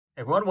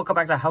Everyone, welcome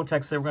back to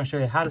Howtechs. Today we're going to show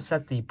you how to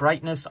set the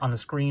brightness on the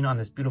screen on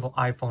this beautiful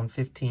iPhone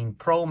 15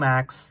 Pro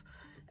Max.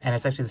 And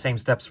it's actually the same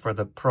steps for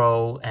the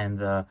Pro and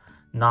the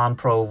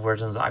non-Pro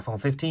versions of iPhone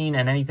 15,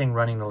 and anything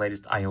running the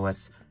latest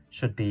iOS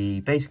should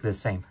be basically the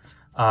same.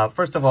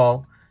 First of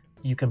all,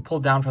 you can pull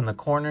down from the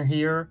corner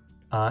here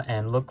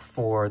and look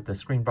for the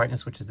screen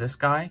brightness, which is this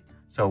guy.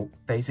 So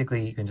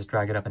basically you can just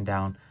drag it up and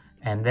down.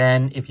 And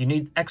then if you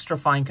need extra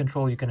fine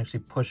control, you can actually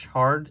push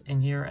hard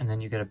in here and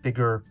then you get a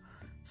bigger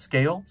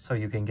scale, so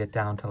you can get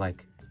down to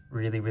like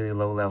really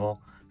low level.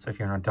 So if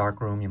you're in a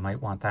dark room, you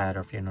might want that, or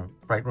if you're in a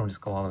bright room,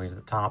 just go all the way to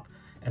the top.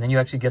 And then you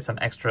actually get some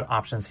extra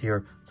options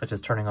here, such as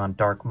turning on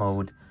dark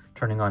mode,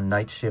 turning on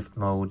night shift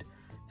mode,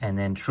 and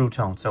then true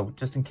tone. So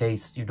just in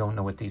case you don't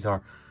know what these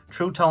are,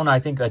 true tone I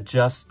think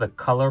adjusts the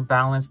color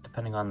balance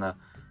depending on the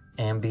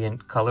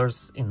ambient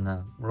colors in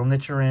the room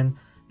that you're in.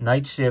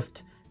 Night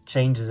shift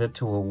changes it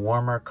to a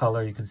warmer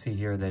color. You can see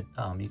here that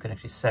you can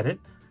actually set it.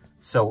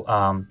 So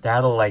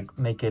that'll like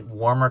make it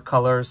warmer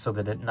colors so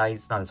that at night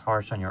it's not as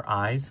harsh on your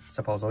eyes,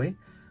 supposedly.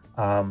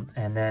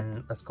 And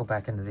then let's go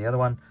back into the other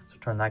one. So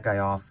turn that guy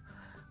off.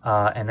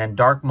 And then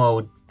dark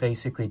mode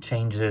basically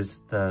changes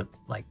the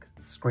like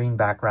screen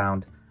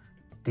background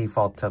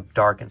default to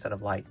dark instead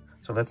of light.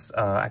 So let's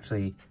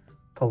actually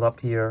pull up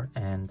here.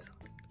 And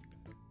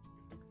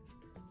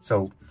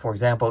so for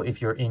example,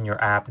 if you're in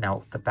your app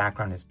now, the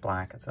background is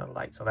black instead of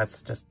light. So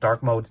that's just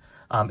dark mode.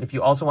 If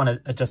you also want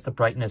to adjust the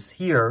brightness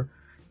here,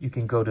 you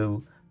can go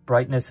to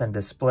brightness and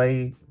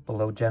display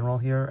below general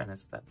here, and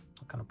it's that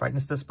kind of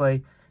brightness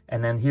display.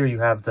 And then here you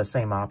have the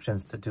same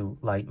options to do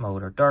light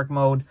mode or dark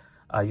mode.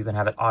 You can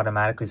have it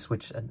automatically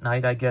switch at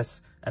night, I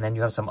guess. And then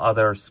you have some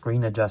other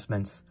screen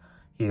adjustments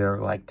here,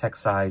 like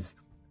text size,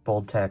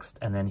 bold text.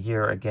 And then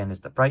here again is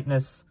the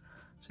brightness,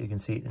 so you can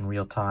see it in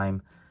real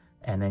time.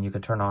 And then you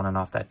can turn on and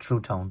off that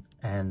true tone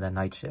and the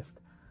night shift.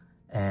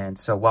 And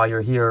so while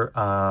you're here,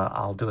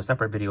 I'll do a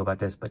separate video about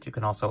this, but you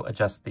can also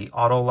adjust the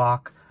auto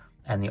lock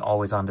and the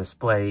always on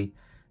display.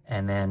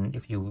 And then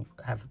if you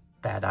have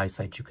bad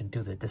eyesight, you can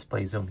do the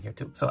display zoom here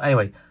too. So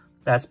anyway,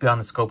 that's beyond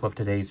the scope of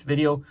today's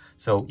video.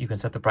 So you can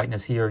set the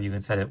brightness here, you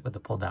can set it with the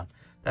pull down.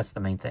 That's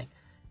the main thing.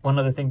 One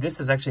other thing, this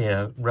is actually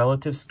a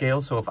relative scale.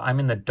 So if I'm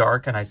in the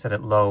dark and I set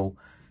it low,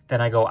 then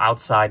I go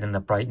outside and the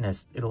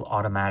brightness, it'll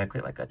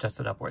automatically like adjust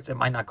it upwards. It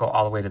might not go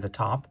all the way to the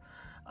top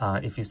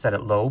if you set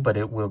it low, but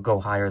it will go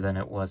higher than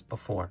it was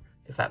before,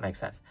 if that makes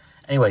sense.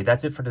 Anyway,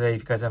 that's it for today.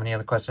 If you guys have any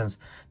other questions,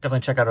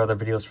 definitely check out our other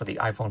videos for the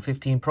iPhone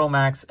 15 Pro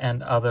Max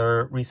and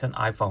other recent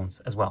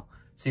iPhones as well.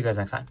 See you guys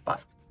next time. Bye.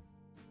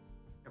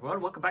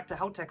 Everyone, welcome back to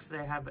Howtechs. Today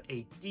I have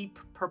a deep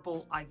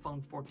purple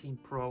iPhone 14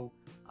 Pro.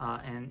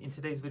 And in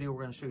today's video,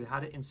 we're going to show you how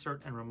to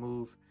insert and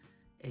remove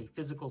a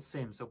physical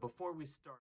SIM. So before we start...